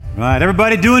Right,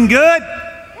 everybody doing good?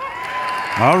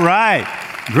 All right.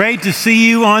 Great to see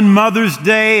you on Mother's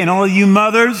Day, and all of you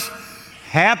mothers,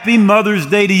 happy Mother's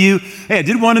Day to you. Hey, I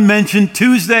did want to mention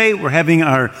Tuesday, we're having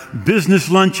our business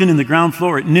luncheon in the ground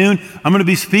floor at noon. I'm going to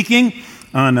be speaking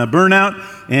on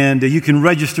burnout, and you can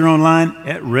register online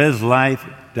at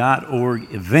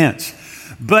reslife.org events.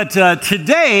 But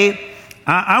today,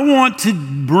 I want to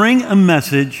bring a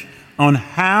message on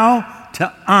how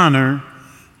to honor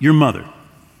your mother.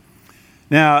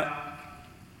 Now,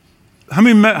 how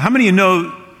many of you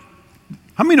know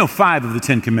 5 of the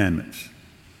 10 commandments?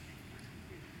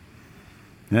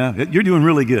 Yeah, you're doing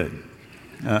really good.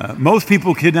 Most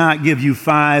people could not give you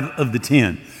 5 of the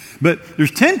 10. But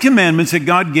there's 10 commandments that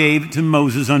God gave to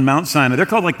Moses on Mount Sinai. They're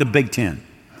called like the Big 10.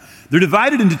 They're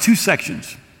divided into 2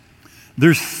 sections.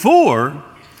 There's 4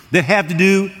 that have to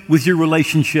do with your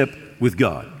relationship with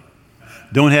God.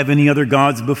 Don't have any other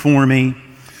gods before me.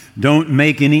 Don't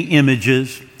make any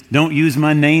images. Don't use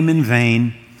my name in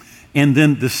vain. And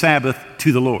then the Sabbath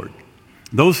to the Lord.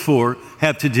 Those 4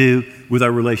 have to do with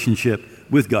our relationship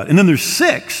with God. And then there's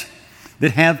 6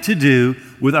 that have to do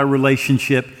with our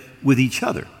relationship with each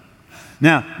other.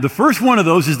 Now, the first one of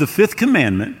those is the 5th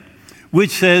commandment,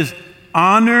 which says,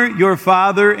 honor your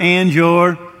father and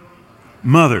your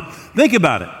mother. Think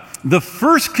about it. The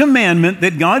first commandment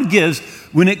that God gives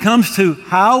when it comes to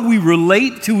how we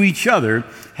relate to each other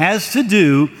has to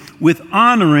do with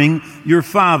honoring your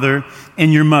father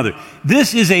and your mother.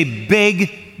 This is a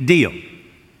big deal.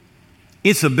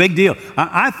 It's a big deal.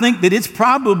 I think that it's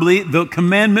probably the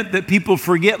commandment that people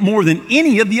forget more than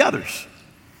any of the others,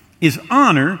 is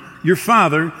honor your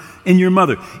father and your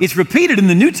mother. It's repeated in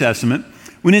the New Testament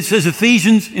when it says in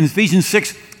Ephesians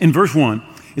 6 in verse 1,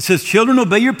 it says, children,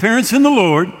 obey your parents in the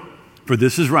Lord, for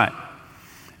this is right.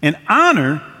 And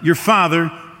honor your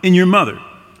father and your mother,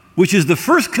 which is the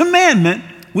first commandment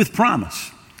with promise,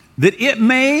 that it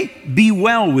may be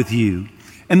well with you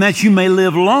and that you may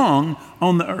live long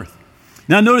on the earth.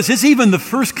 Now notice, it's even the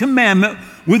first commandment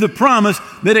with a promise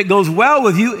that it goes well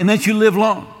with you and that you live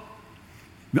long.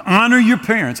 Honor your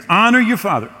parents, honor your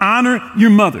father, honor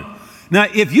your mother. Now,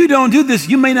 if you don't do this,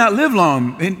 you may not live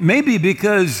long, and maybe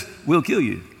because we'll kill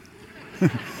you.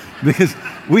 Because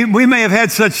we may have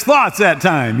had such thoughts that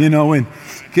time, when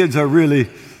kids are really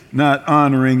not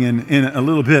honoring and a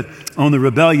little bit on the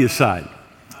rebellious side.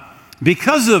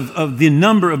 Because of the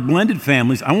number of blended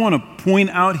families, I want to point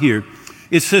out here,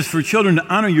 it says for children to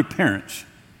honor your parents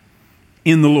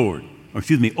in the Lord.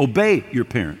 Obey your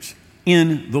parents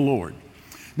in the Lord.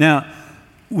 Now,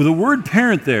 with the word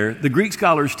parent there, the Greek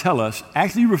scholars tell us,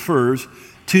 actually refers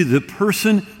to the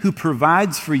person who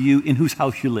provides for you in whose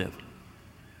house you live.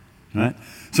 Right?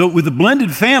 So with the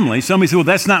blended family, somebody said, well,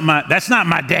 that's not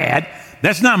my dad,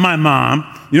 that's not my mom,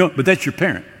 but that's your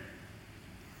parent.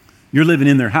 You're living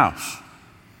in their house.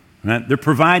 Right? They're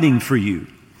providing for you.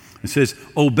 It says,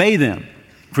 obey them,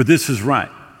 for this is right.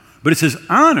 But it says,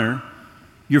 honor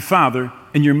your father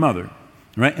and your mother,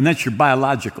 right? And that's your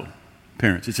biological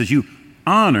parents. It says you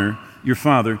honor your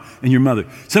father and your mother.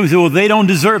 Somebody say, well, they don't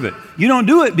deserve it. You don't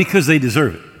do it because they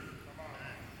deserve it.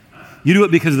 You do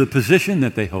it because of the position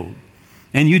that they hold.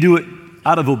 And you do it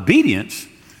out of obedience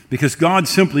because God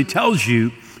simply tells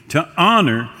you to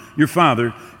honor your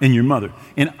father and your mother.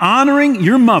 And honoring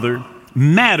your mother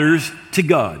matters to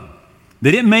God,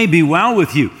 that it may be well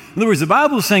with you. In other words, the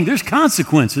Bible is saying there's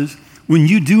consequences when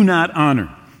you do not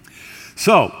honor.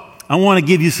 So, I want to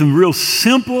give you some real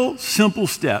simple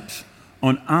steps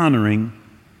on honoring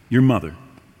your mother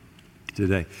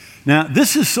today. Now,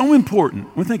 this is so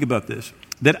important. When think about this,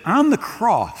 that on the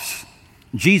cross,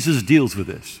 Jesus deals with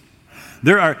this.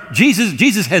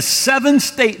 Jesus has 7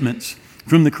 statements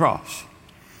from the cross.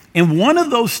 And one of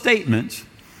those statements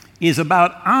is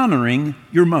about honoring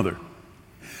your mother.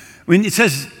 When it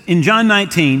says in John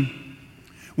 19,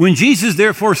 when Jesus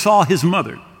therefore saw his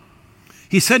mother,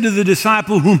 he said to the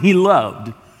disciple whom he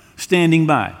loved, standing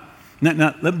by.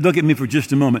 Now, look at me for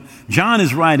just a moment. John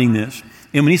is writing this,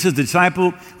 and when he says the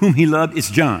disciple whom he loved,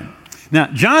 it's John. Now,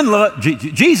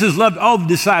 Jesus loved all the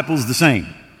disciples the same,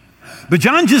 but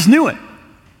John just knew it.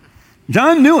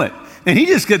 John knew it, and he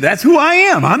just said, that's who I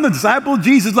am. I'm the disciple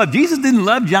Jesus loved. Jesus didn't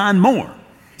love John more.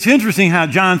 It's interesting how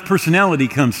John's personality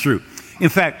comes through. In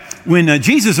fact, when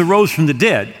Jesus arose from the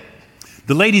dead,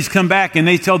 the ladies come back and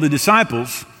they tell the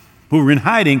disciples who were in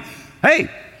hiding, hey,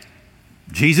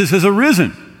 Jesus has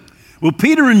arisen. Well,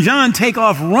 Peter and John take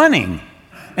off running,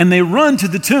 and they run to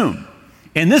the tomb.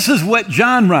 And this is what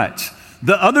John writes.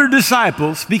 The other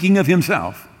disciple, speaking of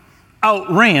himself,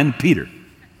 outran Peter.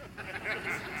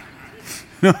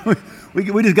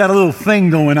 We just got a little thing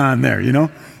going on there,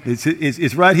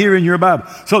 It's right here in your Bible.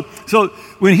 So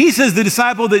when he says the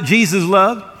disciple that Jesus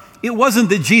loved, it wasn't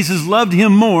that Jesus loved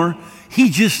him more. He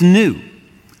just knew.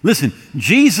 Listen,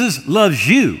 Jesus loves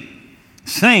you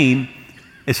same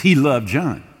as he loved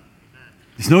John.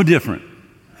 It's no different.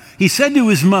 He said to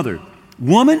his mother,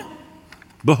 "Woman,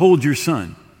 behold your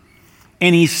son."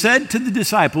 And he said to the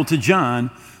disciple, to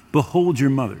John, "Behold your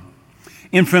mother."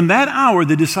 And from that hour,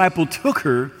 the disciple took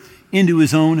her into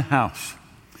his own house.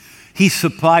 He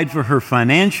supplied for her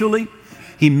financially.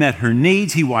 He met her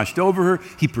needs. He watched over her.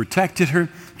 He protected her.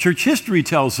 Church history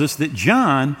tells us that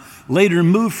John later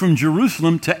moved from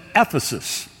Jerusalem to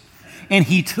Ephesus. And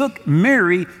he took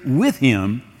Mary with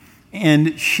him,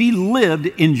 and she lived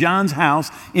in John's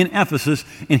house in Ephesus,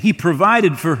 and he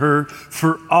provided for her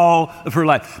for all of her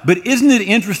life. But isn't it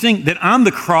interesting that on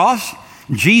the cross,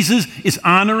 Jesus is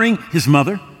honoring his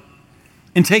mother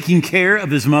and taking care of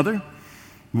his mother?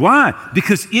 Why?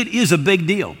 Because it is a big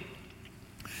deal.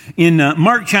 In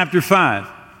Mark chapter 5,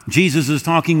 Jesus is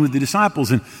talking with the disciples,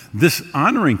 and this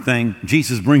honoring thing,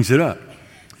 Jesus brings it up.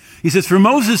 He says, "For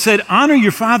Moses said, 'Honor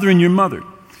your father and your mother,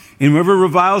 and whoever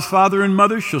reviles father and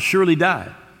mother shall surely die.'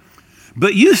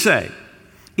 But you say,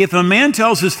 if a man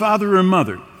tells his father or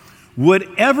mother,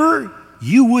 'Whatever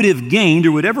you would have gained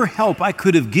or whatever help I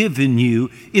could have given you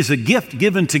is a gift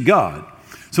given to God.'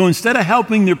 So instead of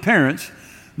helping their parents,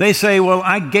 they say, 'Well,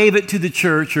 I gave it to the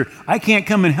church,' or 'I can't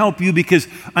come and help you because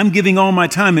I'm giving all my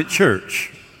time at church.'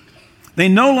 They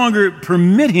no longer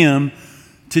permit him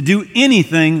to do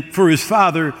anything for his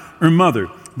father or mother.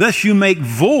 Thus you make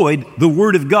void the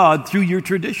word of God through your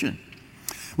tradition."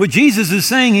 What Jesus is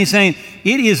saying, he's saying,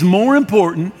 it is more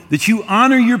important that you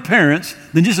honor your parents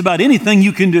than just about anything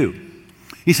you can do.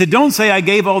 He said, don't say I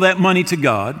gave all that money to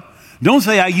God. Don't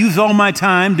say I used all my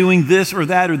time doing this or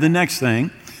that or the next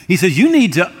thing. He says you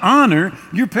need to honor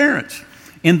your parents.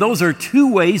 And those are two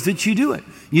ways that you do it.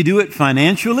 You do it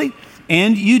financially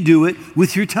and you do it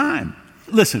with your time.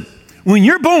 Listen, when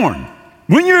you're born,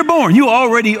 you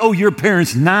already owe your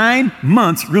parents 9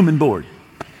 months room and board.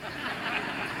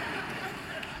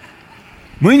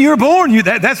 When you're born,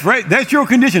 that's right. That's your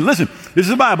condition. Listen, this is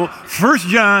the Bible.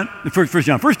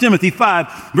 1 Timothy 5,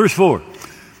 verse 4.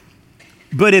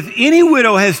 "But if any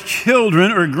widow has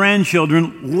children or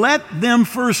grandchildren, let them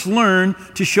first learn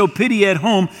to show pity at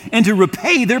home and to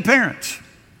repay their parents.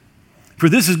 For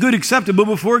this is good, acceptable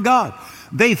before God.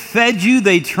 They fed you,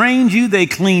 they trained you, they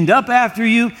cleaned up after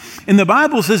you." And the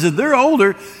Bible says if they're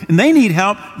older and they need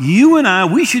help, you and I,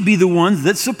 we should be the ones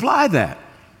that supply that.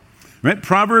 Right?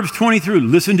 Proverbs 23,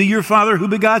 "Listen to your father who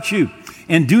begot you,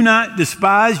 and do not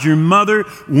despise your mother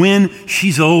when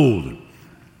she's old."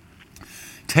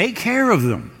 Take care of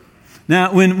them.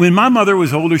 Now, when my mother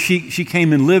was older, she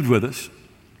came and lived with us.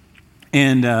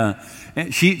 And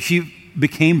she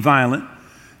became violent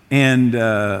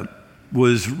and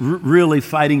was really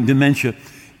fighting dementia.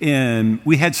 And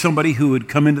we had somebody who would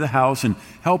come into the house and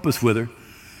help us with her.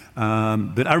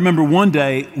 But I remember one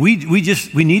day, we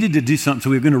needed to do something, so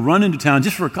we were going to run into town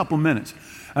just for a couple minutes.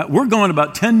 We're gone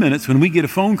about 10 minutes when we get a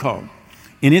phone call,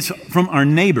 and it's from our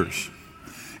neighbors.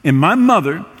 And my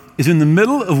mother is in the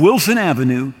middle of Wilson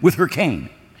Avenue with her cane.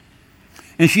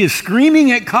 And she is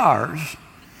screaming at cars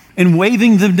and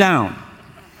waving them down.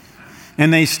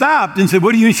 And they stopped and said,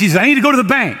 "What do you mean?" She said, "I need to go to the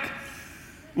bank."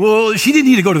 Well, she didn't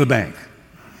need to go to the bank.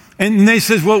 And they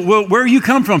says, well, where you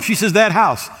come from? She says, "That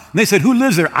house." And they said, "Who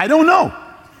lives there?" "I don't know."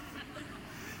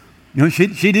 You know, she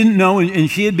didn't know,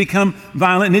 and she had become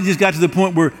violent, and it just got to the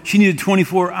point where she needed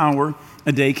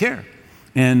 24-hour-a-day care.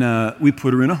 And we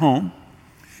put her in a home.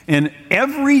 And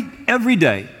every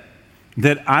day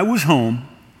that I was home,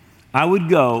 I would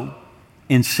go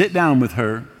and sit down with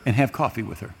her and have coffee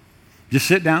with her. Just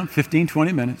sit down, 15,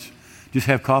 20 minutes. Just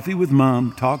have coffee with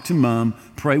Mom, talk to Mom,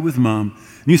 pray with Mom.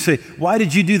 And you say, "Why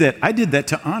did you do that?" I did that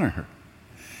to honor her.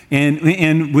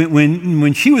 And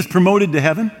when she was promoted to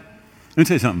heaven, let me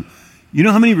tell you something. You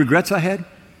know how many regrets I had?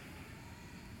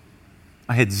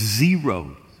 I had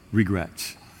 0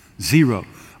 regrets. 0.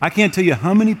 I can't tell you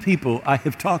how many people I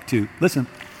have talked to. Listen.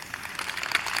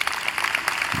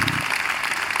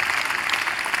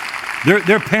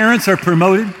 Their parents are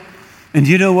promoted, and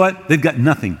you know what? They've got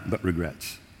nothing but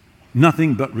regrets.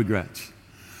 Nothing but regrets.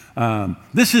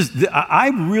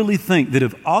 I really think that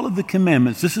of all of the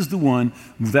commandments, this is the one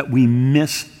that we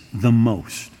miss the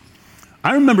most.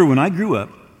 I remember when I grew up,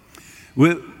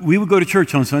 we would go to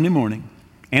church on Sunday morning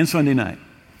and Sunday night.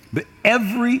 But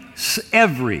every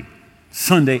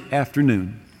Sunday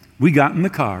afternoon, we got in the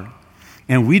car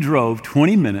and we drove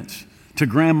 20 minutes to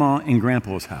Grandma and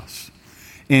Grandpa's house.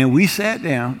 And we sat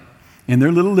down in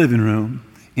their little living room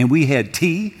and we had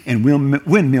tea and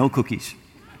windmill cookies.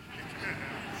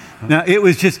 Now, it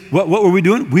was just, what were we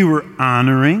doing? We were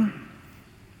honoring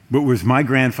what was my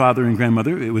grandfather and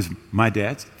grandmother. It was my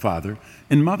dad's father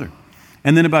and mother.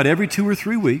 And then about every 2 or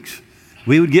 3 weeks,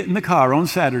 we would get in the car on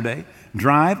Saturday,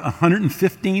 drive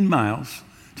 115 miles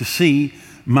to see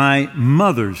my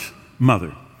mother's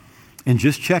mother and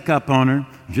just check up on her,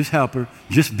 just help her,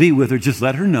 just be with her, just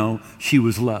let her know she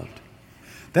was loved.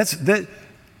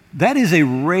 That is a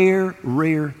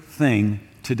rare thing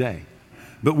today.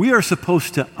 But we are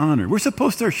supposed to honor. We're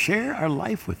supposed to share our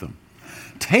life with them.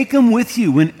 Take them with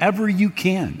you whenever you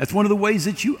can. That's one of the ways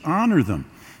that you honor them.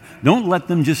 Don't let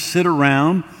them just sit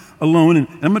around alone. And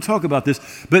I'm going to talk about this.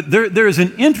 But there is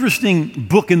an interesting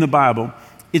book in the Bible.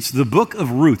 It's the book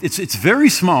of Ruth. It's very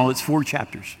small. It's 4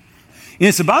 chapters. And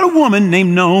it's about a woman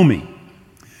named Naomi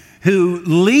who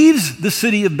leaves the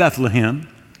city of Bethlehem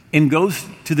and goes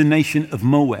to the nation of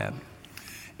Moab.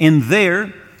 And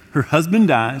there, her husband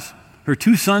dies. Her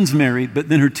 2 sons marry, but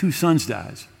then her 2 sons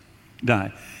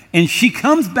die. And she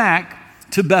comes back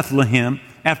to Bethlehem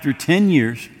after 10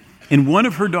 years, and one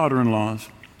of her daughter-in-laws,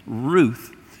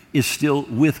 Ruth, is still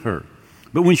with her.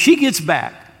 But when she gets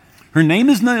back, her name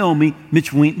is Naomi,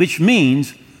 which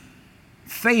means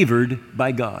favored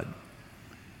by God.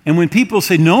 And when people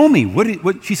say, Naomi,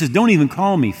 what she says, don't even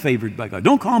call me favored by God.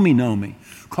 Don't call me Naomi.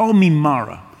 Call me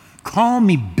Mara. Call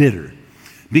me bitter.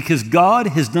 Because God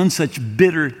has done such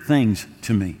bitter things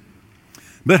to me.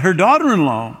 But her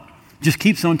daughter-in-law just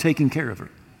keeps on taking care of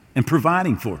her and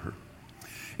providing for her.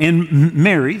 And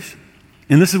marries,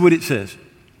 and this is what it says.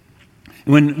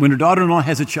 When her daughter-in-law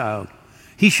has a child,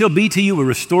 he shall be to you a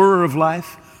restorer of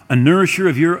life, a nourisher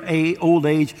of your old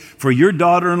age, for your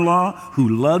daughter-in-law who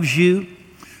loves you,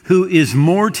 who is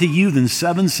more to you than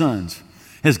 7 sons,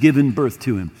 has given birth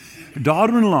to him. Her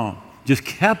daughter-in-law just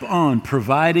kept on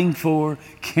providing for,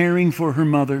 caring for her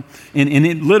mother. And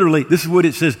it literally, this is what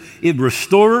it says, a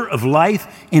restorer of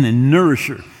life and a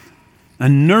nourisher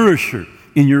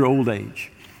in your old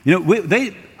age. You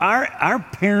know, our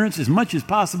parents, as much as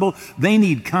possible, they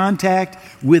need contact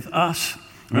with us,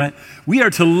 right? We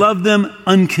are to love them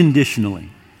unconditionally.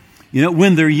 You know,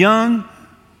 when they're young,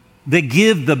 they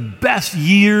give the best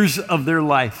years of their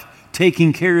life,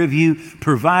 taking care of you,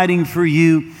 providing for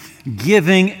you,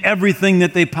 giving everything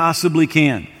that they possibly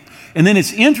can. And then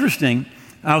it's interesting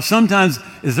how sometimes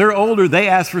as they're older, they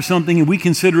ask for something and we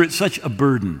consider it such a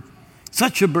burden.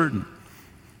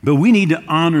 But we need to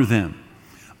honor them.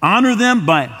 Honor them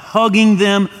by hugging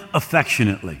them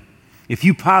affectionately, if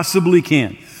you possibly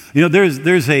can. You know,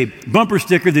 there's a bumper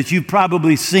sticker that you've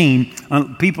probably seen.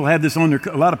 People have this on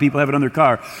a lot of people have it on their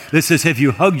car that says, have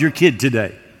you hugged your kid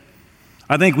today?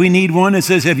 I think we need one that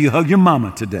says, have you hugged your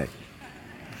mama today?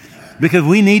 Because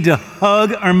we need to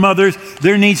hug our mothers.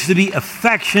 There needs to be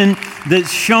affection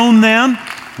that's shown them,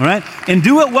 all right? And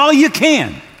do it while you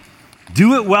can.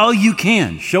 Do it while you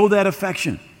can. Show that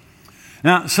affection.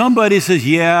 Now, somebody says,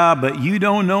 yeah, but you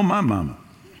don't know my mama.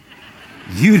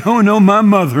 You don't know my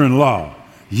mother-in-law.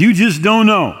 You just don't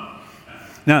know.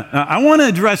 Now I want to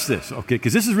address this, okay,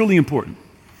 because this is really important.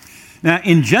 Now,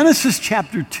 in Genesis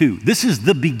chapter 2, this is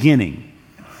the beginning.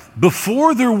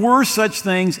 Before there were such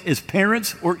things as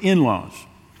parents or in-laws,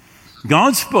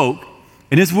 God spoke,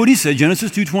 and it's what he said, Genesis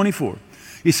 2:24.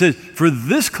 He says, for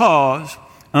this cause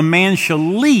a man shall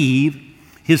leave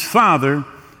his father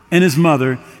and his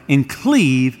mother and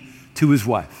cleave to his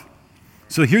wife.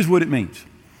 So here's what it means.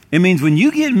 It means when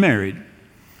you get married,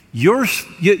 there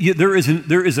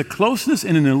is a closeness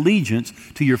and an allegiance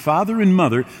to your father and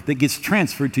mother that gets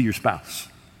transferred to your spouse.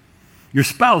 Your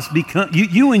spouse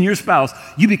you and your spouse,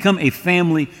 you become a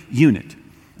family unit.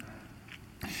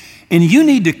 And you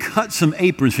need to cut some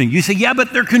aprons. You say, yeah,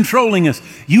 but they're controlling us.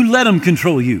 You let them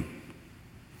control you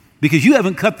because you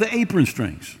haven't cut the apron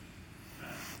strings.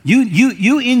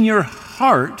 You in your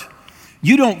heart,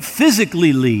 you don't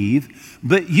physically leave,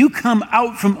 but you come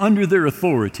out from under their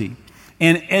authority.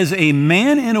 And as a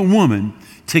man and a woman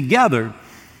together,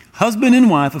 husband and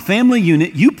wife, a family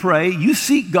unit, you pray, you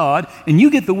seek God, and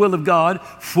you get the will of God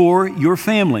for your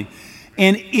family.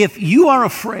 And if you are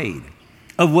afraid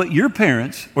of what your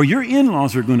parents or your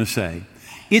in-laws are going to say,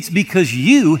 it's because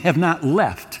you have not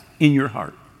left in your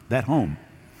heart that home.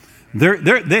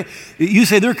 You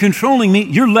say they're controlling me,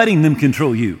 you're letting them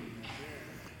control you.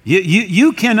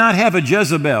 You cannot have a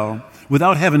Jezebel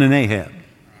without having an Ahab.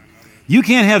 You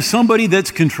can't have somebody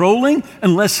that's controlling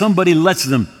unless somebody lets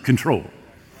them control.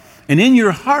 And in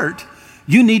your heart,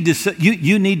 you need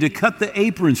to cut the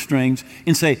apron strings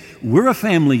and say, we're a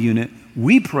family unit,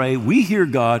 we pray, we hear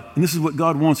God, and this is what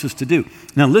God wants us to do.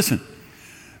 Now listen,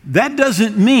 that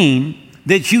doesn't mean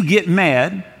that you get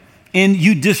mad and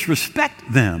you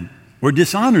disrespect them or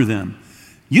dishonor them.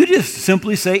 You just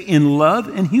simply say, in love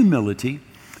and humility,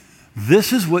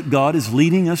 this is what God is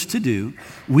leading us to do.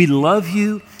 We love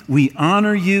you. We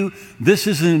honor you. This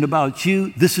isn't about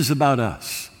you. This is about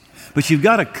us. But you've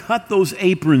got to cut those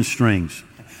apron strings.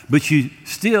 But you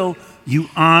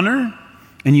honor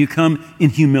and you come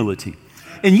in humility.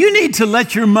 And you need to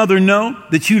let your mother know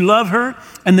that you love her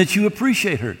and that you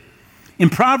appreciate her. In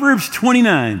Proverbs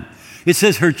 29, it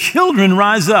says, her children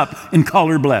rise up and call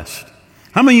her blessed.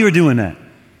 How many of you are doing that?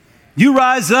 You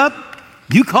rise up,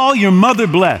 you call your mother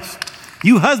blessed.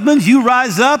 You husbands, you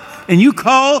rise up and you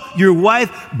call your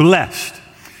wife blessed.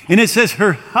 And it says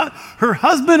her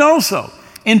husband also,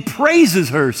 and praises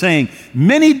her, saying,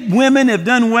 many women have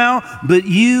done well, but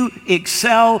you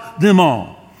excel them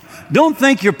all. Don't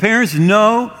think your parents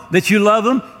know that you love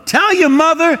them. Tell your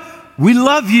mother, we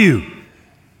love you.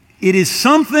 It is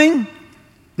something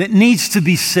that needs to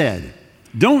be said.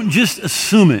 Don't just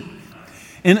assume it.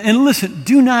 And listen,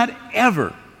 do not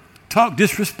ever talk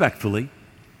disrespectfully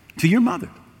to your mother.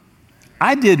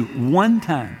 I did one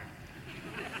time.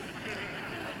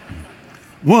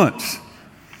 Once.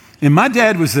 And my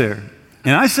dad was there.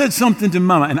 And I said something to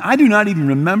Mama, and I do not even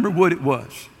remember what it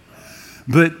was.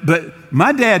 But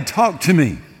my dad talked to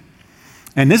me.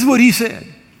 And this is what he said.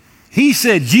 He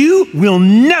said, you will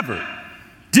never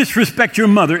disrespect your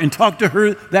mother and talk to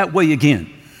her that way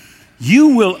again. You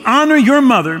will honor your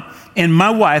mother and my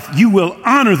wife. You will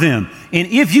honor them. And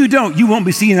if you don't, you won't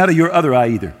be seeing out of your other eye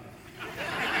either.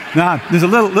 Now, there's a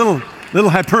little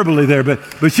hyperbole there,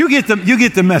 but you get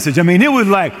the message. I mean, it was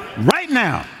like right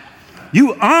now,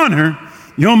 you honor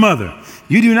your mother.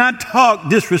 You do not talk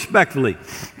disrespectfully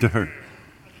to her.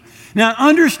 Now,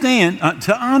 understand,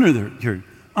 to honor her,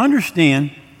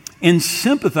 understand and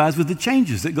sympathize with the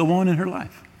changes that go on in her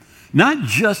life. Not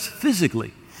just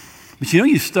physically. But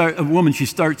a woman, she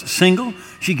starts single,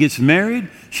 she gets married,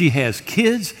 she has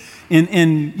kids,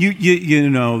 and you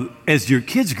know, as your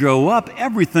kids grow up,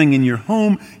 everything in your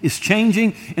home is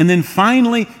changing, and then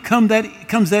finally comes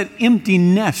that empty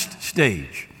nest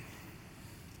stage.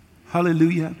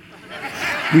 Hallelujah.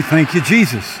 We thank you,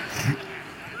 Jesus.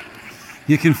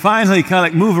 You can finally kind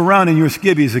of like move around in your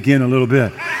skivvies again a little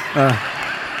bit.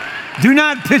 Do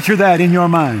not picture that in your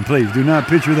mind, please. Do not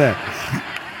picture that.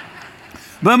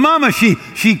 But Mama, she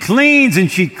cleans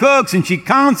and she cooks and she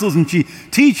counsels and she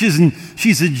teaches, and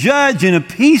she's a judge and a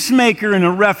peacemaker and a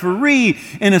referee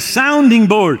and a sounding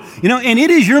board. You know, and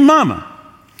it is your mama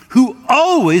who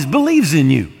always believes in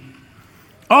you.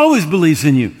 Always believes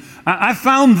in you. I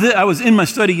found that I was in my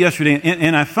study yesterday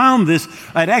and I found this.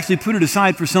 I'd actually put it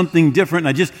aside for something different, and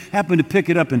I just happened to pick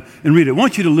it up and read it. I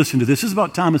want you to listen to this. This is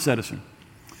about Thomas Edison.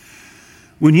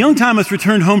 When young Thomas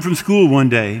returned home from school one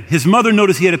day, his mother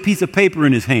noticed he had a piece of paper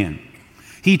in his hand.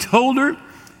 He told her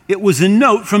it was a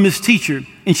note from his teacher,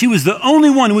 and she was the only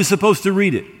one who was supposed to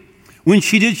read it. When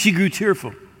she did, she grew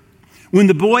tearful. When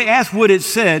the boy asked what it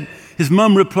said, his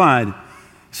mom replied,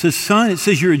 says, son, it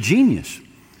says you're a genius.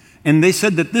 And they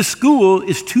said that this school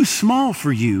is too small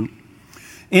for you,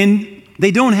 and they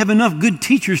don't have enough good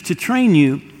teachers to train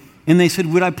you. And they said,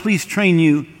 would I please train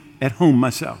you at home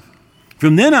myself?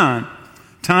 From then on,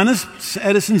 Thomas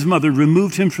Edison's mother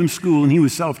removed him from school, and he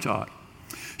was self-taught.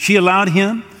 She allowed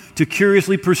him to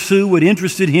curiously pursue what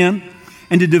interested him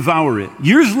and to devour it.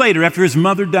 Years later, after his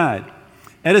mother died,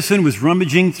 Edison was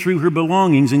rummaging through her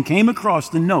belongings and came across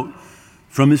the note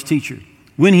from his teacher.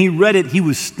 When he read it, he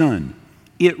was stunned.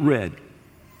 It read,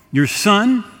 your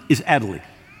son is Adderley,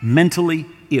 mentally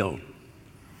ill,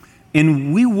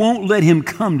 and we won't let him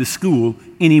come to school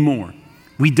anymore.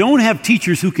 We don't have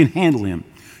teachers who can handle him.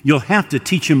 You'll have to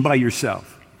teach him by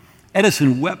yourself.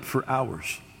 Edison wept for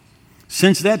hours.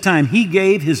 Since that time, he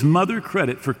gave his mother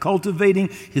credit for cultivating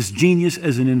his genius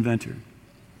as an inventor.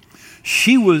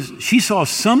 She saw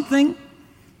something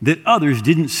that others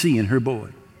didn't see in her boy.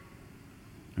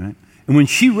 Right? And when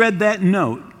she read that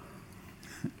note,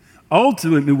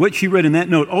 ultimately, what she read in that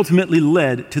note ultimately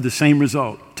led to the same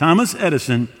result. Thomas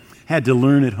Edison had to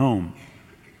learn at home.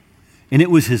 And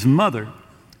it was his mother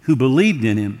who believed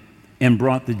in him and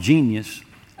brought the genius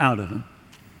out of him.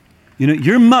 You know,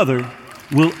 your mother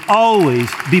will always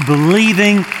be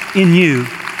believing in you.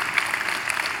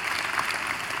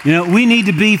 You know, we need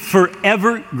to be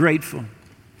forever grateful.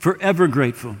 Forever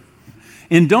grateful.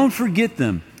 And don't forget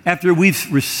them after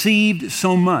we've received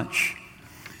so much.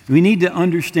 We need to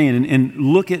understand and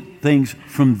look at things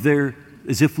from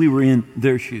as if we were in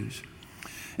their shoes.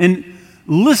 And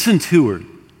listen to her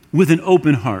with an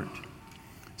open heart.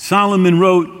 Solomon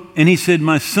wrote, and he said,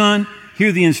 my son,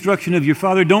 hear the instruction of your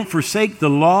father. Don't forsake the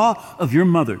law of your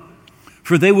mother,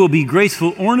 for they will be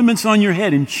graceful ornaments on your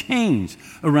head and chains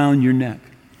around your neck.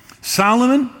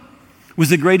 Solomon was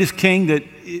the greatest king that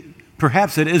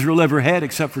perhaps that Israel ever had,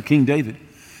 except for King David.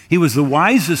 He was the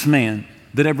wisest man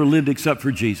that ever lived except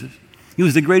for Jesus. He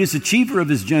was the greatest achiever of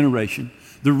his generation,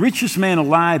 the richest man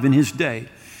alive in his day.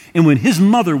 And when his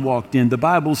mother walked in, the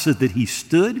Bible says that he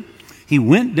stood, he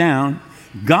went down,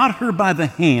 got her by the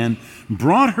hand,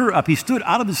 brought her up. He stood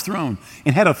out of his throne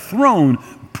and had a throne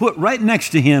put right next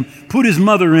to him, put his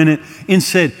mother in it, and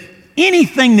said,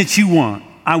 anything that you want,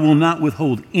 I will not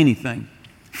withhold anything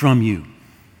from you.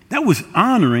 That was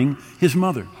honoring his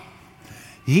mother.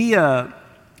 He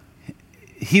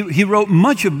wrote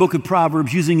much of the book of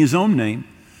Proverbs using his own name,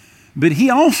 but he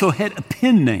also had a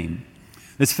pen name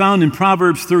that's found in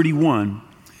Proverbs 31,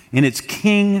 and it's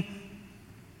King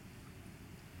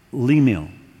Lemuel.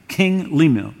 King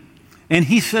Lemuel. And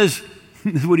he says,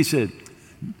 this is what he said,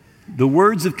 the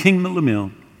words of King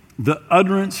Lemuel, the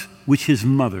utterance which his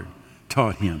mother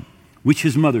taught him,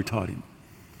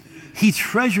 He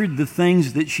treasured the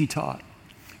things that she taught.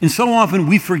 And so often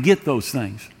we forget those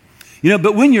things.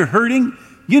 But when you're hurting,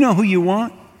 you know who you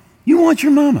want? You want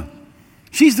your mama.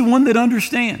 She's the one that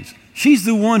understands. She's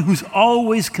the one who's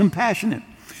always compassionate.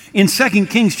 In 2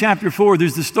 Kings chapter 4,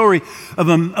 there's the story of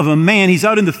a man. He's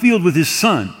out in the field with his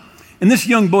son. And this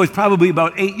young boy is probably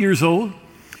about 8 years old.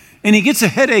 And he gets a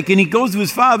headache and he goes to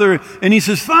his father and he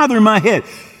says, Father, my head.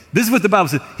 This is what the Bible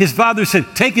says. His father said,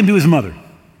 take him to his mother.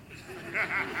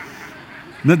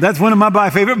 That's one of my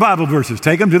favorite Bible verses.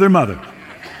 Take them to their mother.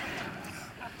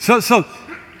 So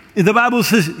the Bible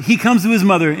says he comes to his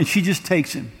mother and she just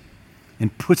takes him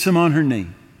and puts him on her knee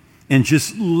and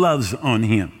just loves on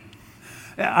him.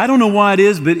 I don't know why it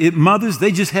is, but mothers,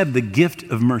 they just have the gift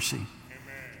of mercy.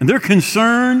 And they're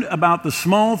concerned about the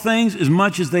small things as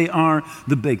much as they are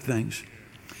the big things.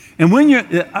 And when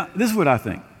this is what I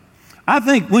think. I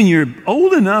think when you're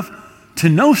old enough to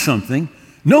know something,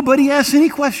 nobody asks any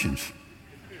questions.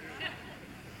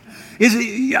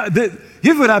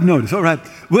 Here's what I've noticed. All right,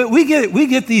 we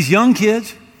get these young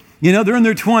kids, they're in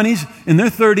their 20s and their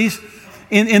 30s,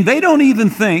 and they don't even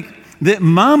think that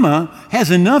mama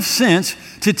has enough sense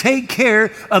to take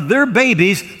care of their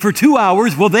babies for 2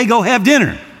 hours while they go have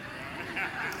dinner.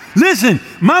 Listen,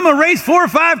 mama raised 4 or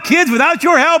 5 kids without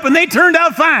your help and they turned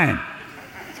out fine.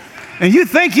 And you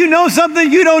think you know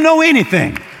something, you don't know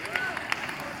anything.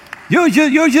 You're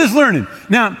just learning.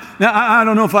 Now, I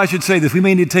don't know if I should say this. We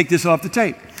may need to take this off the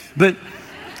tape. But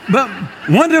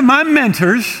one of my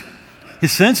mentors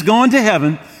has since gone to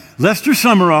heaven, Lester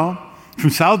Summerall from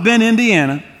South Bend,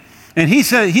 Indiana. And he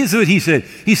said, here's what he said.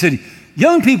 He said,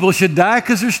 young people should die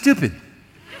because they're stupid.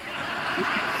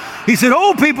 He said,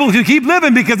 old people should keep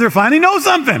living because they finally know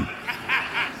something.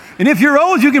 And if you're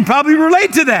old, you can probably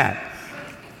relate to that.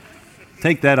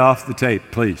 Take that off the tape,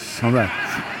 please. All right.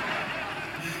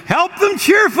 Help them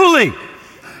cheerfully.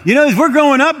 As we're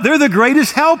growing up, they're the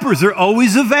greatest helpers. They're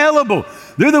always available.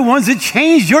 They're the ones that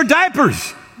change your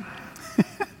diapers.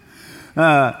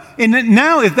 And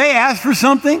now if they ask for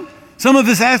something, some of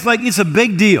us ask like it's a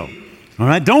big deal. All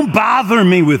right? Don't bother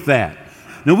me with that.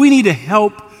 No, we need to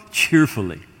help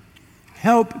cheerfully.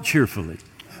 Help cheerfully.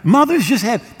 Mothers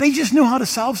they just know how to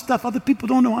solve stuff other people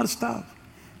don't know how to solve.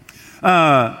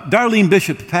 Darlene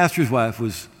Bishop, the pastor's wife,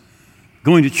 was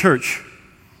going to church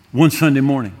one Sunday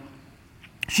morning.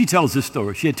 She tells this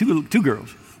story. She had two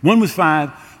girls. One was 5,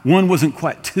 one wasn't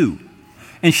quite 2.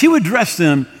 And she would dress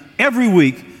them every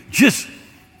week just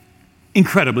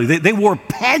incredibly. They wore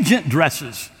pageant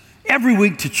dresses every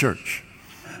week to church.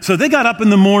 So they got up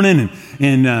in the morning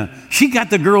and she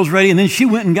got the girls ready, and then she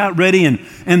went and got ready,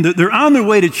 and they're on their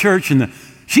way to church, and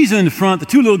she's in the front. The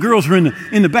 2 little girls are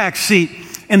in the back seat,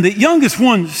 and the youngest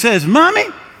one says, Mommy,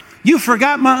 you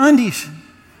forgot my undies.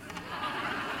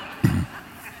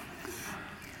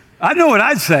 I know what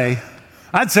I'd say.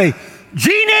 I'd say,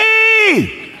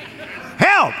 Jeannie,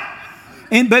 help.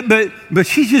 But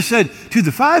she just said to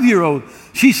the 5-year-old,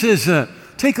 she says,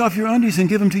 take off your undies and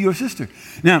give them to your sister.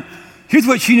 Now, here's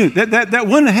what she knew. That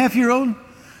 1.5-year-old,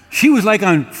 she was like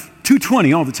on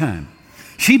 220 all the time.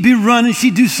 She'd be running.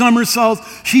 She'd do somersaults.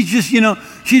 She's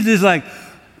just like,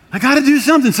 I got to do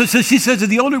something. So she says to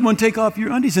the older one, take off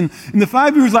your undies. And the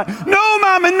 5-year-old's like, no,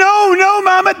 Mama, no,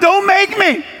 Mama, don't make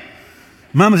me.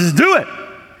 Mama says, do it.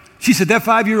 She said that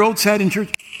 5-year-old sat in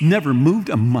church, never moved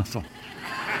a muscle.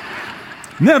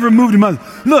 Never moved a muscle.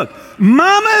 Look,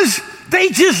 mamas, they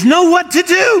just know what to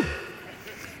do.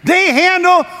 They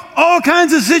handle all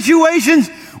kinds of situations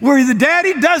where the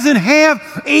daddy doesn't have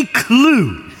a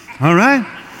clue. All right?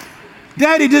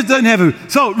 Daddy just doesn't have a clue.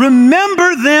 So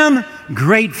remember them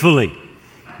gratefully.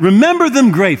 Remember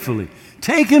them gratefully.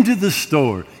 Take them to the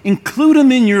store. Include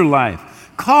them in your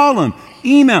life. Call them.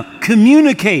 email,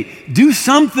 communicate, do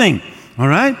something, all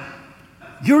right?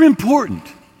 You're important.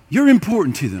 You're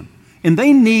important to them. And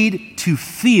they need to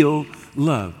feel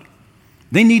loved.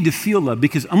 They need to feel loved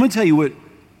because I'm going to tell you what,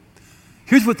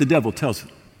 here's what the devil tells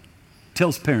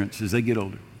parents as they get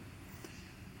older.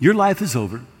 Your life is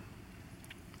over.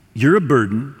 You're a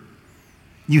burden.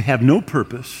 You have no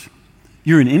purpose.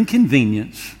 You're an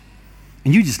inconvenience.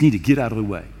 And you just need to get out of the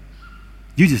way.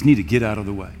 You just need to get out of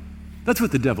the way. That's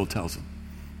what the devil tells them,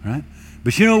 right?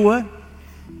 But you know what?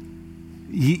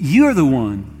 You're the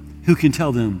one who can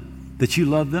tell them that you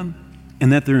love them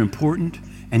and that they're important,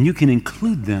 and you can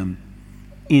include them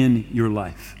in your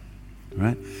life,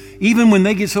 right? Even when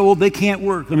they get so old they can't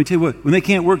work, let me tell you what, when they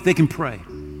can't work, they can pray,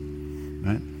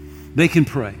 right? They can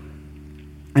pray.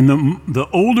 And the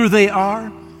older they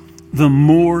are, the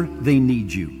more they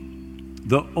need you.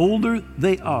 The older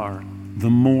they are, the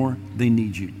more they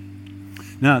need you.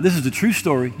 Now, this is a true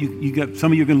story. You got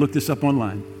some of you are going to look this up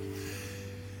online.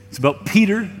 It's about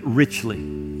Peter Ritchley.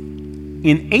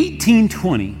 In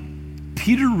 1820,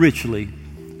 Peter Ritchley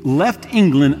left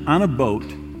England on a boat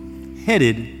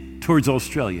headed towards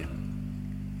Australia.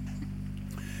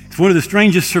 It's one of the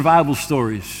strangest survival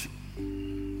stories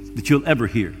that you'll ever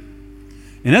hear.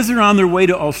 And as they're on their way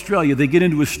to Australia, they get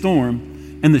into a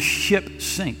storm and the ship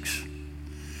sinks.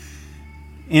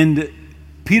 And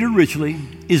Peter Ritchley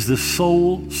is the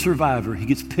sole survivor. He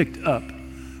gets picked up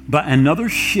by another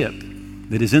ship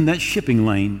that is in that shipping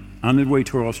lane on their way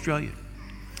to Australia.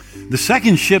 The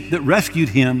second ship that rescued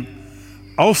him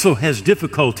also has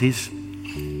difficulties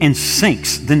and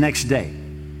sinks the next day.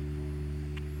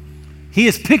 He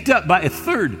is picked up by a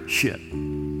third ship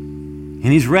and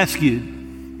he's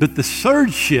rescued, but the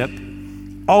third ship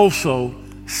also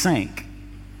sank.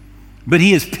 But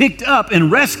he is picked up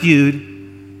and rescued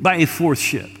by a fourth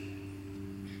ship,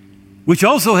 which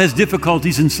also has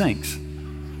difficulties and sinks.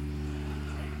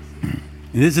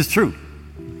 And this is true.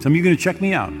 Some of you are going to check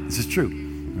me out. This is true,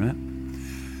 right?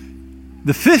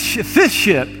 The fifth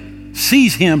ship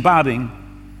sees him bobbing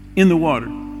in the water.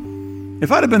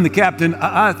 If I'd have been the captain,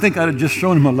 I think I'd have just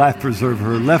shown him a life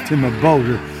preserver or left him a boat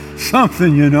or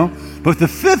something, you know. But the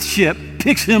fifth ship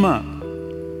picks him up.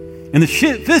 And the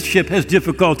fifth ship has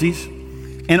difficulties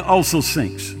and also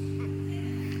sinks.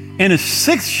 And a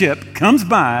sixth ship comes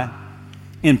by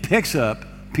and picks up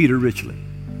Peter Ritchley.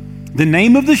 The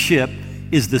name of the ship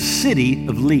is the City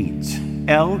of Leeds,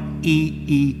 Leeds.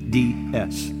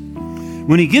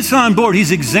 When he gets on board,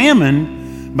 he's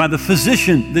examined by the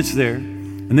physician that's there.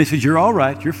 And they said, "You're all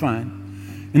right, you're fine."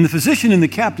 And the physician and the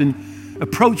captain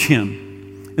approach him.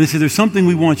 And they said, "There's something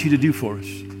we want you to do for us."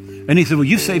 And he said, "Well,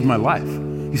 you saved my life."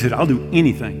 He said, "I'll do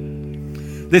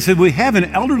anything." They said, "We have an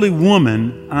elderly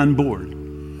woman on board.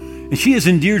 And she has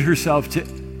endeared herself to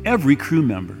every crew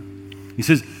member." He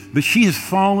says, "But she has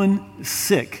fallen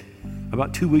sick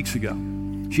about 2 weeks ago.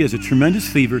 She has a tremendous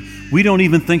fever. We don't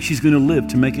even think she's going to live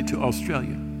to make it to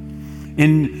Australia.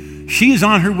 And she is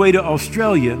on her way to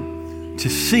Australia to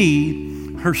see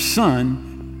her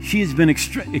son. She has been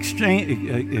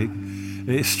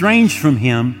estranged from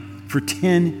him for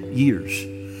 10 years.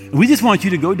 And we just want you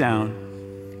to go down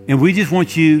and we just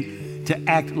want you to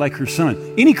act like her son.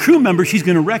 Any crew member she's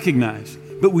going to recognize.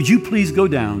 But would you please go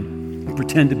down and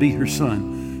pretend to be her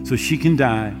son so she can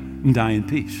die and die in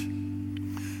peace?"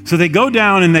 So they go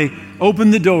down and they open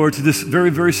the door to this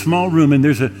very, very small room, and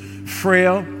there's a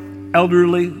frail,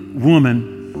 elderly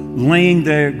woman laying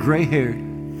there, gray-haired.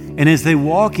 And as they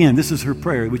walk in, this is her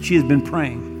prayer, which she has been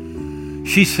praying.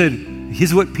 She said,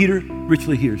 here's what Peter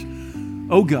Ritchley hears.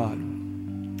 "Oh God,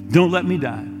 don't let me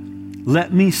die.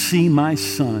 Let me see my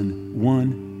son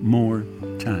one more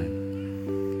time."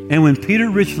 And when Peter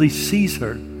Ritchley sees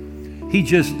her, he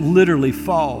just literally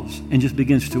falls and just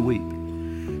begins to weep.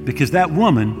 Because that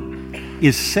woman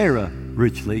is Sarah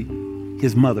Ritchley,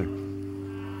 his mother.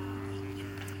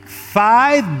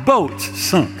 5 boats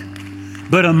sunk,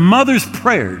 but a mother's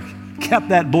prayers kept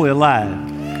that boy alive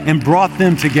and brought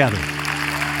them together.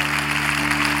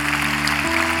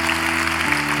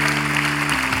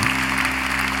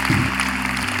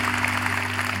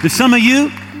 To some of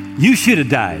you, you should have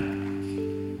died,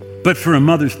 but for a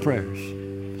mother's prayers.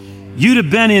 You'd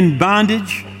have been in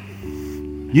bondage.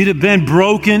 You'd have been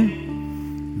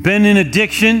broken, been in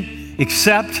addiction,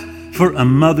 except for a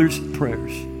mother's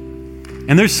prayers.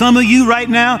 And there's some of you right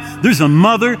now, there's a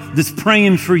mother that's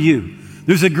praying for you.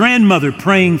 There's a grandmother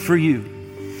praying for you.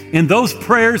 And those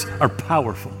prayers are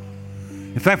powerful.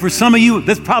 In fact, for some of you,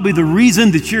 that's probably the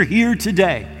reason that you're here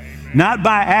today. Not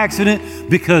by accident,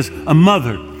 because a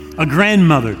mother, a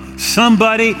grandmother,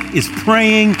 somebody is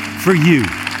praying for you.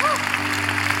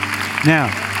 Now,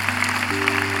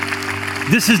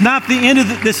 This is not the end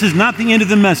of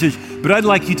the message, but I'd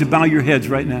like you to bow your heads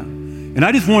right now. And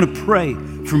I just want to pray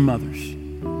for mothers.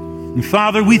 And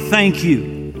Father, we thank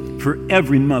you for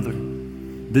every mother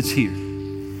that's here,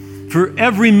 for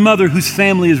every mother whose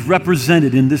family is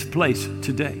represented in this place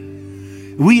today.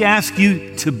 We ask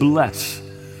you to bless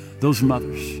those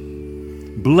mothers.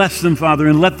 Bless them, Father,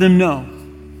 and let them know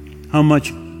how much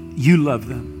you love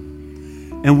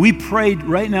them. And we prayed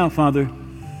right now, Father,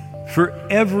 for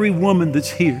every woman that's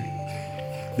here,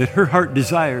 that her heart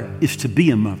desire is to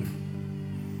be a mother.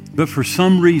 But for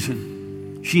some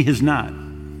reason, she has not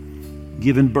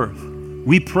given birth.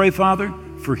 We pray, Father,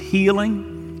 for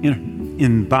healing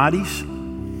in bodies.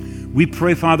 We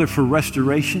pray, Father, for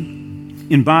restoration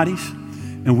in bodies.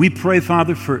 And we pray,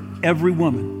 Father, for every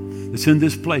woman that's in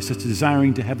this place that's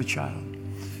desiring to have a child.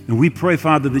 And we pray,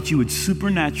 Father, that you would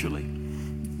supernaturally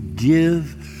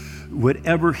give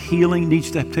whatever healing needs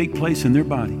to take place in their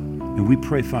body. And we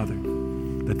pray, Father,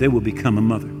 that they will become a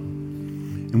mother.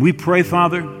 And we pray,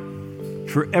 Father,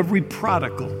 for every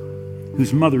prodigal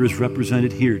whose mother is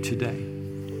represented here today.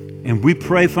 And we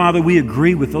pray, Father, we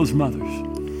agree with those mothers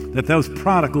that those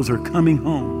prodigals are coming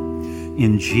home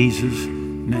in Jesus'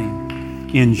 name.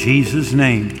 In Jesus'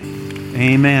 name,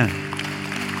 amen.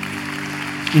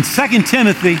 In 2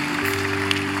 Timothy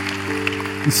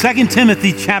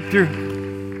chapter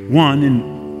 1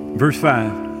 and verse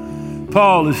 5,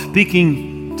 Paul is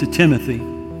speaking to Timothy,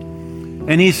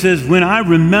 and he says, when I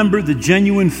remember the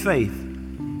genuine faith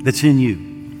that's in you,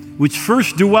 which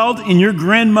first dwelt in your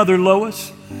grandmother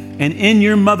Lois and in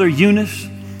your mother Eunice,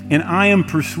 and I am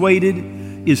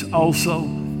persuaded is also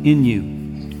in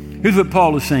you. Here's what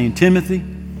Paul is saying, Timothy,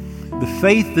 the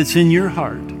faith that's in your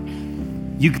heart,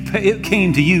 it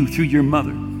came to you through your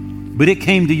mother, but it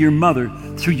came to your mother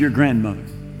through your grandmother.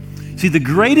 See, the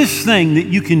greatest thing that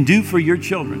you can do for your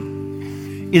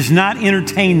children is not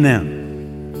entertain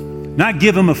them, not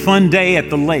give them a fun day at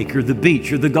the lake or the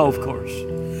beach or the golf course.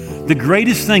 The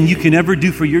greatest thing you can ever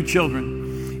do for your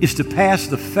children is to pass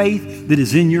the faith that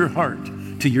is in your heart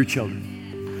to your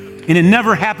children. And it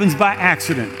never happens by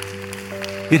accident.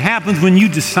 It happens when you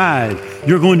decide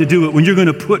you're going to do it, when you're going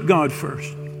to put God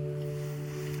first.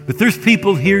 But there's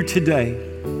people here today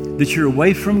that you're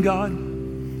away from God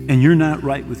and you're not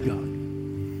right with God.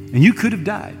 And you could have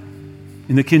died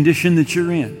in the condition that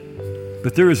you're in.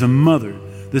 But there is a mother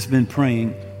that's been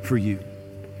praying for you.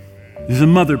 There's a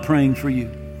mother praying for you.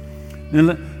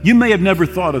 Now, you may have never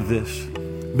thought of this,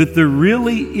 but there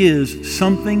really is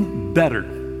something better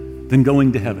than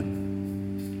going to heaven.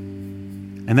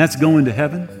 And that's going to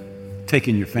heaven,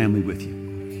 taking your family with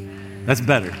you. That's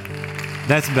better.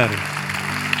 That's better.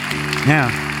 Now,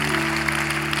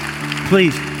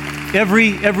 please,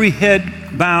 every head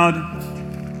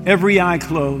bowed, every eye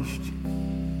closed.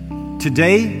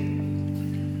 Today,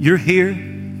 you're here,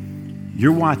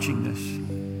 you're watching this,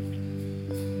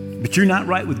 but you're not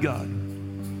right with God,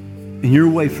 and you're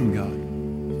away from God.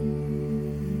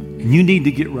 And you need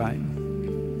to get right.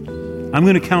 I'm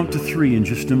going to count to 3 in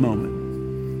just a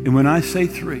moment. And when I say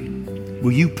 3,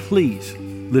 will you please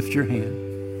lift your hand?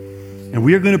 And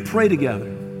we are going to pray together.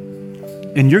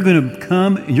 And you're going to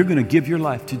come and you're going to give your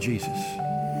life to Jesus.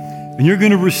 And you're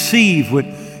going to receive what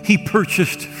he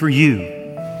purchased for you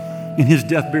in his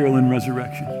death, burial, and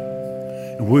resurrection.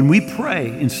 And when we pray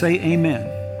and say amen,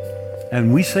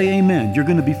 and we say amen, you're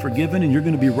going to be forgiven and you're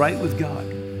going to be right with God.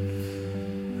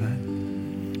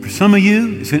 Right? For some of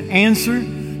you, it's an answer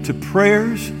to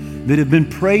prayers that have been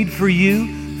prayed for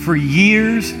you for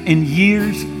years and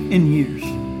years and years.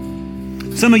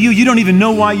 Some of you, you don't even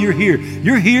know why you're here.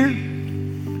 You're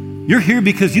here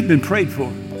because you've been prayed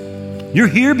for. You're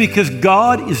here because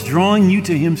God is drawing you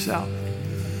to himself.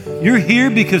 You're here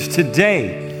because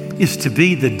today is to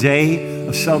be the day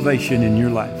of salvation in your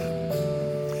life.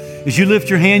 As you lift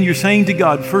your hand, you're saying to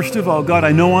God, first of all, God,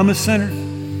 I know I'm a sinner.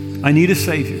 I need a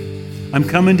Savior. I'm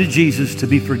coming to Jesus to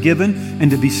be forgiven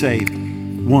and to be saved.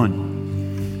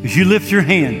 1. As you lift your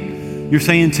hand, you're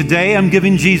saying, today I'm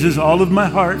giving Jesus all of my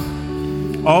heart,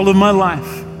 all of my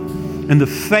life, and the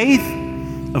faith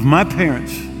of my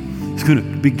parents is going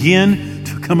to begin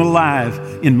to come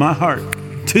alive in my heart.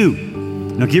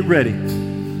 2, now get ready.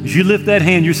 As you lift that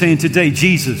hand, you're saying, today,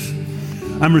 Jesus,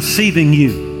 I'm receiving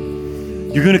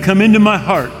you. You're going to come into my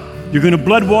heart. You're going to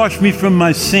blood wash me from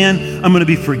my sin. I'm going to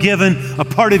be forgiven, a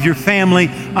part of your family,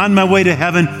 on my way to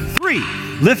heaven. 3,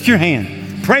 lift your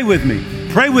hand. Pray with me.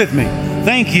 Pray with me.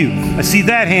 Thank you. I see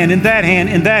that hand, and that hand,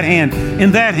 and that hand,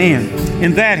 and that hand,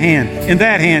 and that hand, and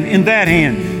that hand, and that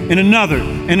hand, and another,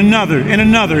 and another, and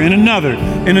another, and another,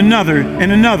 and another,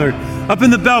 and another. Up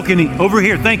in the balcony over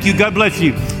here. Thank you. God bless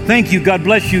you. Thank you. God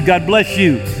bless you. God bless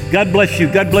you. God bless you.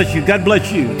 God bless you. God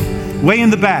bless you. Way in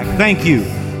the back. Thank you.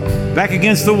 Back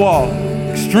against the wall.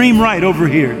 Extreme right over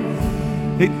here.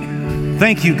 Hey,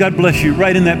 thank you. God bless you.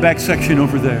 Right in that back section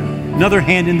over there. Another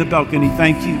hand in the balcony.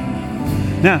 Thank you.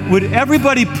 Now, would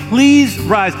everybody please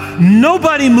rise?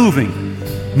 Nobody moving.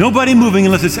 Nobody moving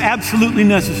unless it's absolutely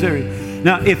necessary.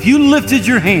 Now, if you lifted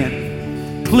your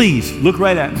hand, please look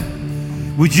right at me.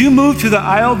 Would you move to the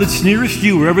aisle that's nearest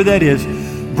you, wherever that is?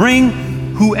 Bring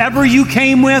whoever you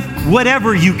came with,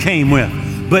 whatever you came with.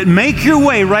 But make your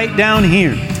way right down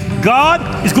here.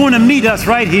 God is going to meet us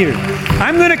right here.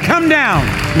 I'm going to come down.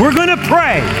 We're going to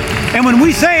pray. And when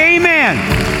we say amen,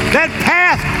 that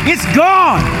path, it's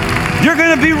gone. You're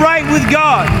going to be right with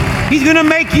God. He's going to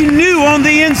make you new on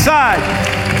the inside.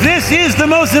 This is the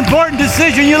most important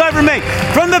decision you'll ever make.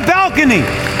 From the balcony,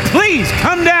 please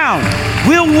come down.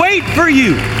 We'll wait for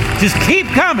you. Just keep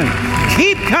coming.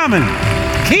 Keep coming.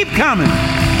 Keep coming.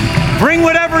 Bring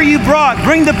whatever you brought.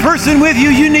 Bring the person with you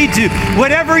you need to.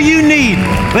 Whatever you need.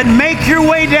 But make your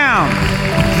way down.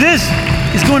 This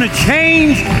is going to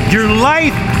change your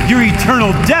life, your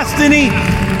eternal destiny.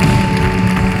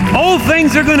 Old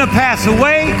things are going to pass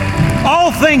away.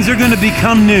 All things are going to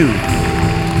become new.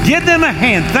 Give them a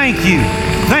hand. Thank you.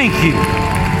 Thank you.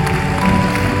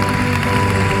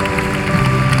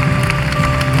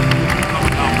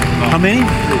 How many?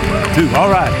 Two. All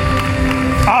right.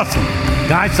 Awesome.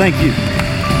 Guys, thank you.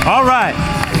 All right.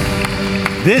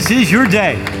 This is your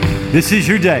day. This is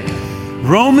your day.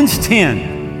 Romans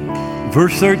 10,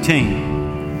 verse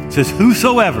 13 says,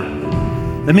 whosoever,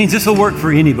 that means this will work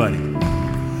for anybody.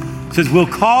 It says, we'll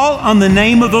call on the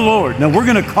name of the Lord. Now, we're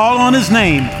going to call on his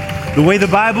name the way the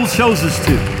Bible shows us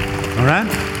to. All right?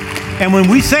 And when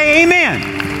we say amen,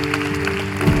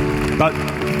 about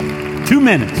 2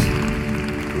 minutes,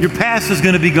 your past is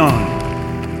going to be gone.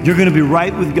 You're going to be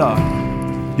right with God.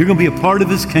 You're going to be a part of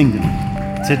his kingdom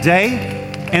today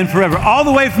and forever. All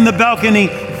the way from the balcony,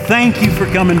 thank you for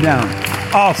coming down.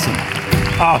 Awesome.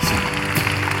 Awesome.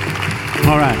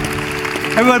 All right.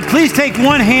 Everybody, please take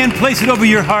one hand, place it over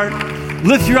your heart.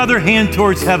 Lift your other hand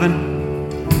towards heaven.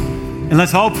 And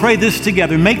let's all pray this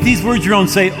together. Make these words your own.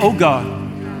 Say, oh God,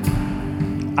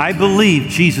 I believe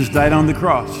Jesus died on the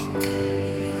cross.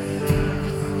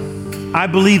 I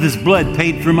believe his blood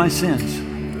paid for my sins.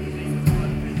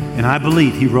 And I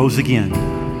believe he rose again.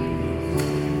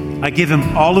 I give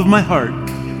him all of my heart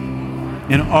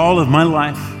and all of my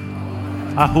life.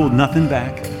 I hold nothing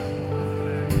back.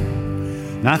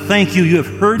 And I thank you, you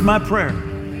have heard my prayer,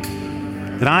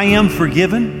 that I am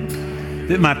forgiven,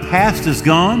 that my past is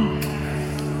gone,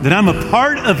 that I'm a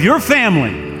part of your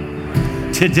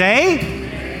family today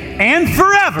and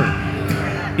forever.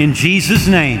 In Jesus'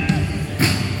 name,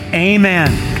 amen.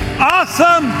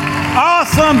 Awesome,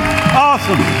 awesome,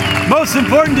 awesome. Most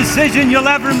important decision you'll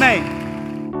ever make.